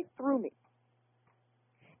right through me.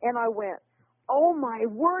 And I went, oh my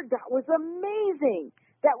word, that was amazing.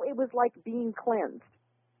 That it was like being cleansed.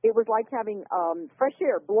 It was like having fresh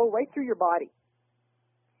air blow right through your body.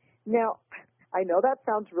 Now, I know that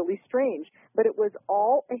sounds really strange, but it was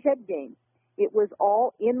all a head game. It was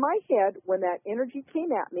all in my head. When that energy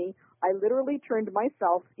came at me, I literally turned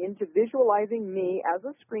myself into visualizing me as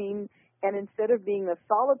a screen, and instead of being the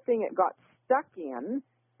solid thing it got stuck in,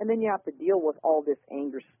 and then you have to deal with all this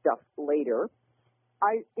anger stuff later,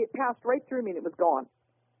 it passed right through me and it was gone.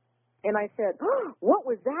 And I said, oh, what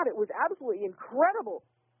was that? It was absolutely incredible.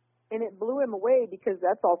 And it blew him away, because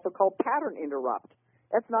that's also called pattern interrupt.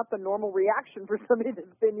 That's not the normal reaction for somebody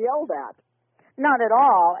that's been yelled at. Not at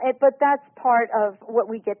all. But that's part of what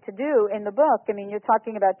we get to do in the book. I mean, you're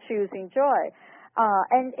talking about choosing joy.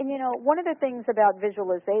 And one of the things about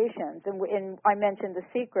visualizations, and I mentioned The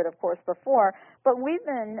Secret, of course, before, but we've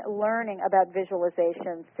been learning about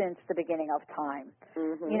visualizations since the beginning of time.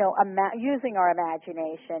 Mm-hmm. Using our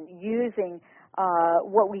imagination, using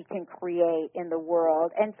what we can create in the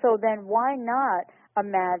world. And so then why not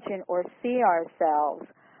imagine or see ourselves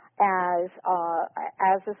as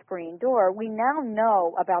a screen door? We now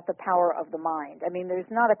know about the power of the mind. I mean, there's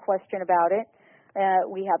not a question about it.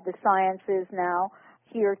 We have the sciences now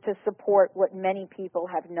here to support what many people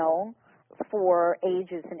have known for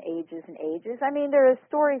ages and ages and ages. I mean, there are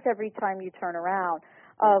stories every time you turn around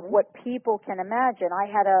of what people can imagine. I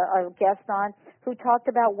had a guest on who talked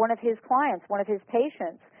about one of his clients, one of his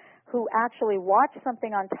patients, who actually watched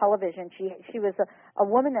something on television. She was a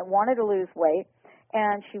woman that wanted to lose weight,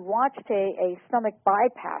 and she watched a stomach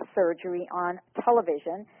bypass surgery on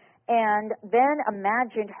television, and then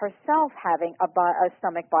imagined herself having a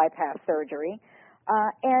stomach bypass surgery.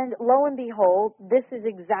 And lo and behold, this is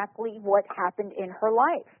exactly what happened in her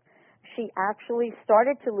life. She actually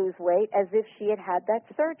started to lose weight as if she had had that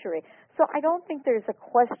surgery. So I don't think there's a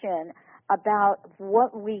question about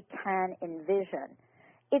what we can envision.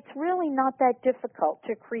 It's really not that difficult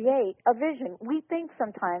to create a vision. We think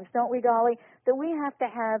sometimes, don't we, Dolly, that we have to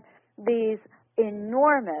have these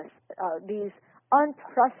enormous, these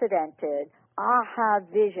unprecedented aha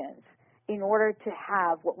visions in order to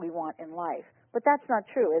have what we want in life. But that's not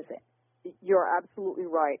true, is it? You're absolutely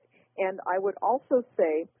right. And I would also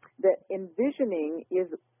say that envisioning is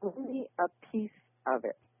only a piece of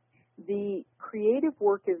it. The creative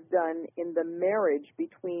work is done in the marriage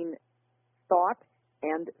between thought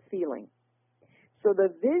and feeling. So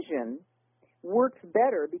the vision works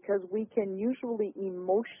better because we can usually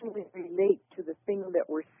emotionally relate to the thing that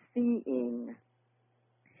we're seeing.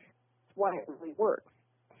 That's why it really works.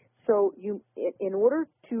 So in order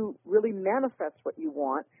to really manifest what you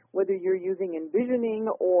want, whether you're using envisioning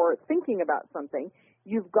or thinking about something,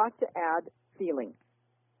 you've got to add feeling.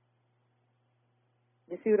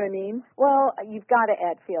 You see what I mean? Well, you've got to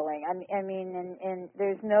add feeling. I mean, and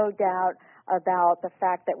there's no doubt about the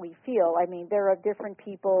fact that we feel. I mean, there are different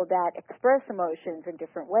people that express emotions in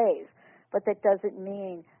different ways, but that doesn't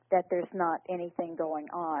mean that there's not anything going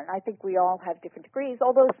on. I think we all have different degrees,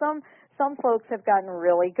 although some folks have gotten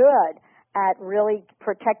really good at really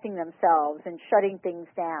protecting themselves and shutting things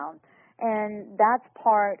down. And that's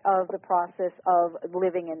part of the process of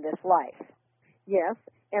living in this life. Yes,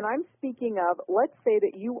 and I'm speaking of, let's say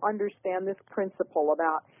that you understand this principle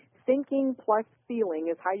about thinking plus feeling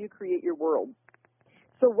is how you create your world.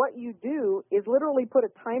 So what you do is literally put a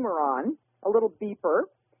timer on, a little beeper,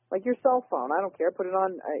 like your cell phone. I don't care, put it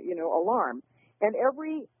on, alarm. And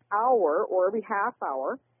every hour or every half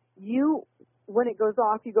hour, when it goes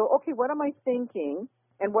off, you go, okay, what am I thinking?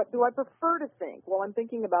 And what do I prefer to think? Well, I'm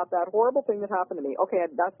thinking about that horrible thing that happened to me. Okay,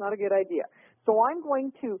 that's not a good idea. So I'm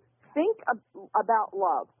going to think about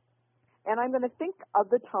love. And I'm going to think of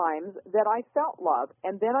the times that I felt love.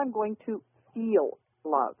 And then I'm going to feel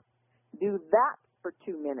love. Do that for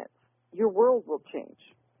 2 minutes. Your world will change.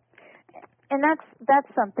 And that's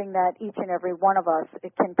something that each and every one of us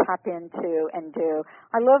can tap into and do.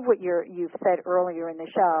 I love what you've said earlier in the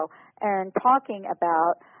show, and talking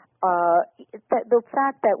about the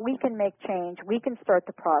fact that we can make change, we can start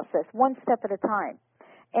the process one step at a time.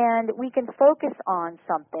 And we can focus on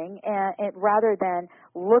something rather than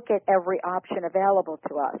look at every option available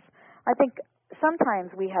to us. I think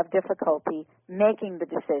sometimes we have difficulty making the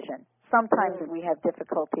decision. Sometimes we have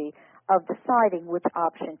difficulty of deciding which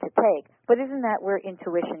option to take. But isn't that where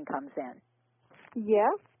intuition comes in?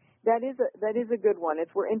 Yes, that is a good one.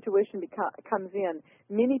 It's where intuition comes in.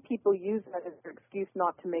 Many people use that as their excuse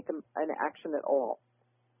not to make an action at all.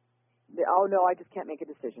 Oh, no, I just can't make a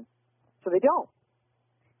decision. So they don't.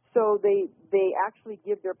 So they actually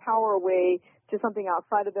give their power away to something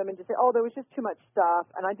outside of them and just say, oh, there was just too much stuff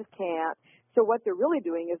and I just can't. So what they're really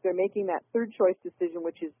doing is they're making that third choice decision,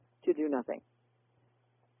 which is to do nothing.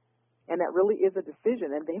 And that really is a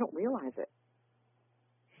decision, and they don't realize it.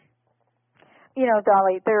 You know,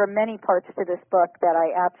 Dolly, there are many parts to this book that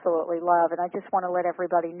I absolutely love, and I just want to let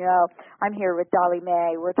everybody know I'm here with Dolly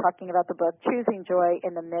May. We're talking about the book Choosing Joy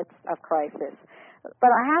in the Midst of Crisis.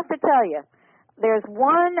 But I have to tell you, there's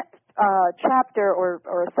one chapter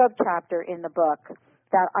or sub-chapter in the book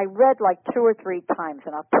that I read like 2 or 3 times,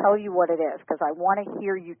 and I'll tell you what it is because I want to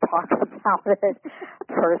hear you talk about it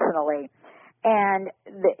personally. And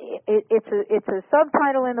it's a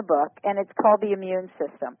subtitle in the book, and it's called The Immune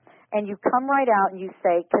System. And you come right out and you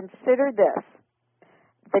say, consider this.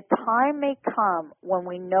 The time may come when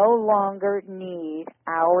we no longer need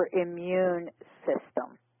our immune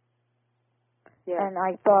system. Yeah. And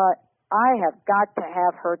I thought, I have got to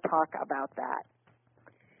have her talk about that.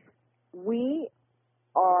 We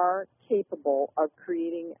are capable of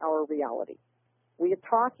creating our reality. We are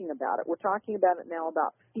talking about it. We're talking about it now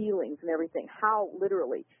about feelings and everything. How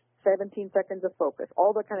literally 17 seconds of focus,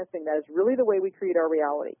 all that kind of thing. That is really the way we create our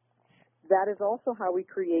reality. That is also how we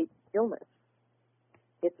create illness.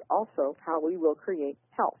 It's also how we will create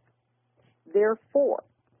health. Therefore,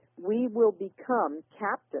 we will become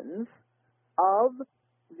captains of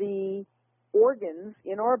the organs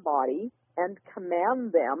in our body and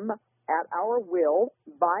command them at our will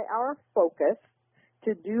by our focus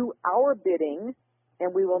to do our bidding,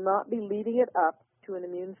 and we will not be leaving it up to an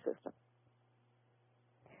immune system.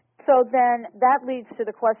 So then that leads to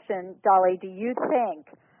the question, Dolly, do you think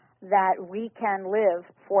that we can live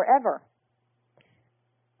forever?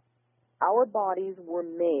 Our bodies were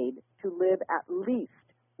made to live at least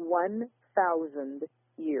 1,000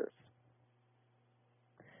 years.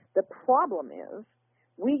 The problem is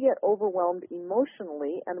we get overwhelmed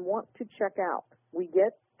emotionally and want to check out. We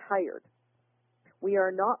get tired. We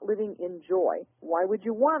are not living in joy. Why would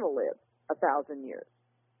you want to live 1,000 years?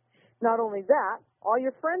 Not only that, all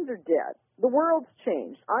your friends are dead. The world's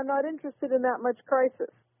changed. I'm not interested in that much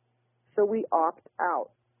crisis. So we opt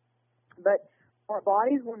out. But our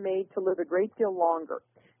bodies were made to live a great deal longer.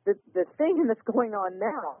 The thing that's going on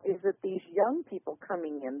now is that these young people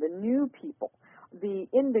coming in, the new people, the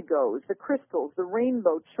indigos, the crystals, the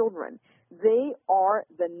rainbow children, they are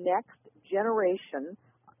the next generation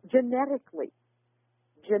genetically,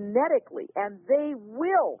 and they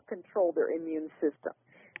will control their immune system.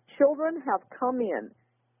 Children have come in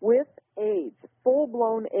with AIDS,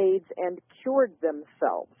 full-blown AIDS, and cured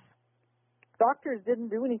themselves. Doctors didn't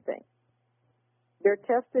do anything. They're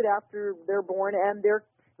tested after they're born, and they're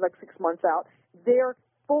like 6 months out. They're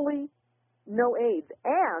fully no AIDS,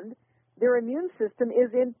 and their immune system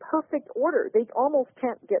is in perfect order. They almost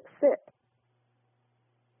can't get sick.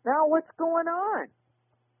 Now, what's going on?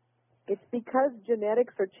 It's because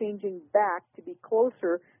genetics are changing back to be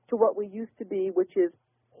closer to what we used to be, which is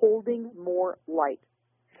holding more light.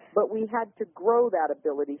 But we had to grow that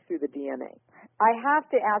ability through the DNA. I have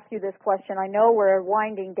to ask you this question. I know we're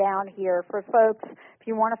winding down here. For folks, if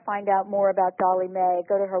you want to find out more about Dolly May,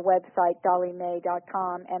 go to her website,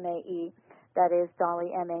 dollymay.com, M-A-E. That is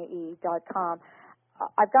dollymay.com.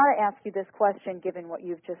 I've got to ask you this question given what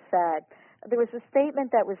you've just said. There was a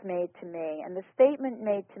statement that was made to me, and the statement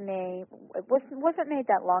made to me, it wasn't made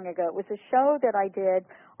that long ago. It was a show that I did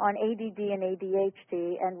on ADD and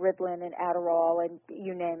ADHD and Ritalin and Adderall and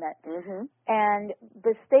you name it. Mm-hmm. And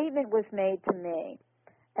the statement was made to me.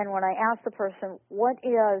 And when I asked the person, what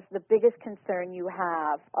is the biggest concern you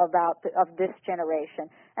have about of this generation?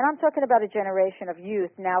 And I'm talking about a generation of youth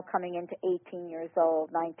now coming into 18 years old,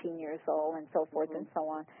 19 years old, and so forth and so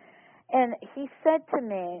on. And he said to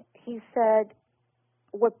me, he said,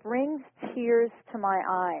 what brings tears to my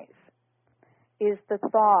eyes is the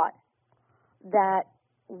thought that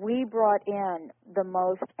we brought in the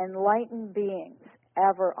most enlightened beings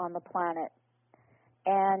ever on the planet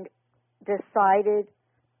and decided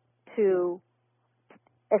to,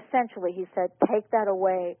 essentially, he said, take that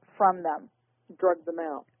away from them. Drug them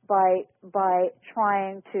out. By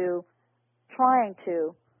trying to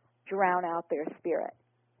drown out their spirit.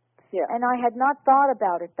 Yeah. And I had not thought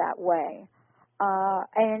about it that way,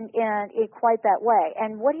 and it quite that way.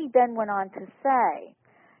 And what he then went on to say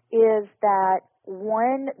is that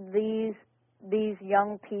when these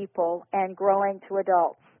young people and growing to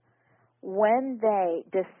adults, when they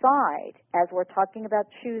decide, as we're talking about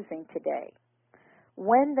choosing today,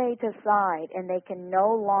 when they decide and they can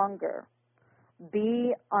no longer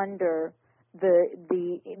be under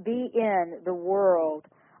be in the world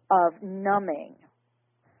of numbing,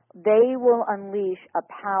 they will unleash a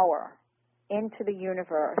power into the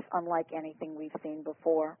universe unlike anything we've seen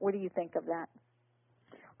before. What do you think of that?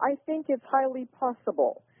 I think it's highly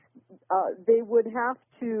possible. They would have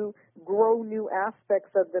to grow new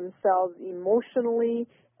aspects of themselves emotionally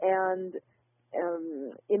and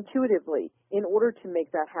intuitively in order to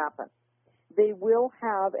make that happen. They will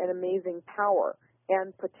have an amazing power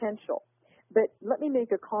and potential. But let me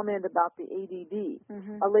make a comment about the ADD.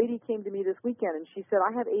 Mm-hmm. A lady came to me this weekend and she said,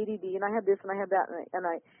 I have ADD and I have this and I have that. And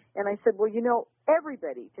I said, well, you know,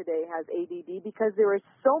 everybody today has ADD because there is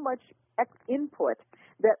so much input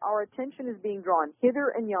that our attention is being drawn hither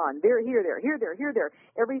and yon, there, here, there,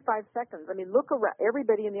 every 5 seconds. I mean, look around,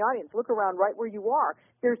 everybody in the audience, look around right where you are.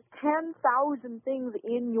 There's 10,000 things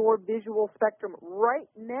in your visual spectrum right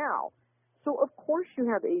now. So of course you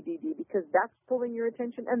have ADD because that's pulling your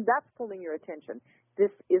attention and that's pulling your attention.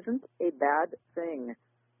 This isn't a bad thing.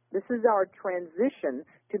 This is our transition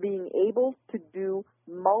to being able to do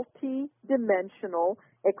multi-dimensional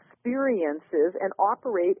experiences and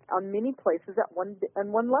operate on many places at one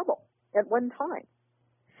level, at one time.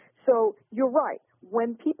 So you're right.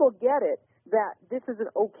 When people get it that this is an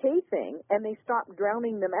okay thing and they stop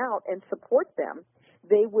drowning them out and support them,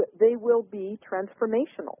 they will be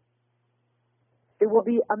transformational. It will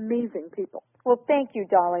be amazing people. Well, thank you,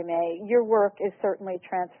 Dolly Mae. Your work is certainly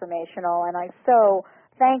transformational, and I so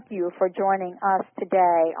thank you for joining us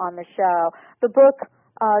today on the show. The book,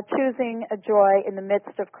 Choosing a Joy in the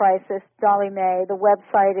Midst of Crisis, Dolly Mae. The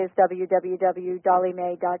website is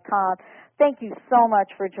www.dollymae.com. Thank you so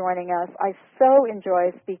much for joining us. I so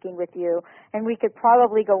enjoy speaking with you, and we could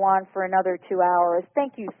probably go on for another 2 hours.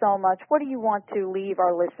 Thank you so much. What do you want to leave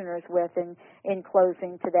our listeners with in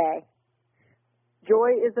closing today?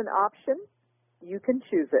 Joy is an option. You can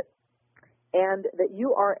choose it. And that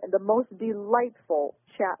you are the most delightful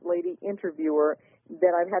chat lady interviewer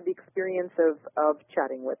that I've had the experience of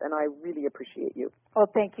chatting with, and I really appreciate you. Well,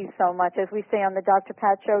 thank you so much. As we say on the Dr.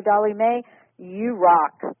 Pat Show, Dolly Mae, you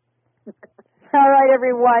rock. All right,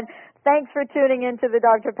 everyone. Thanks for tuning in to the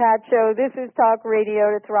Dr. Pat Show. This is Talk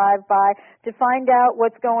Radio to Thrive By. To find out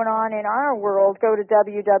what's going on in our world, go to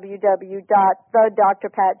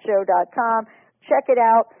www.thedrpatshow.com. Check it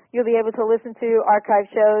out. You'll be able to listen to archive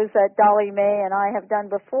shows that Dolly Mae and I have done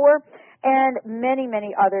before, and many,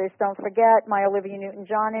 many others. Don't forget, my Olivia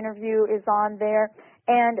Newton-John interview is on there,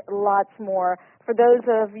 and lots more. For those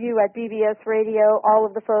of you at BBS Radio, all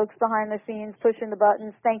of the folks behind the scenes pushing the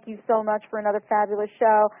buttons, thank you so much for another fabulous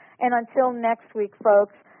show. And until next week,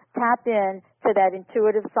 folks, tap in to that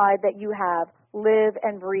intuitive side that you have. Live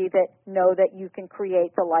and breathe it. Know that you can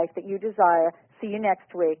create the life that you desire. See you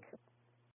next week.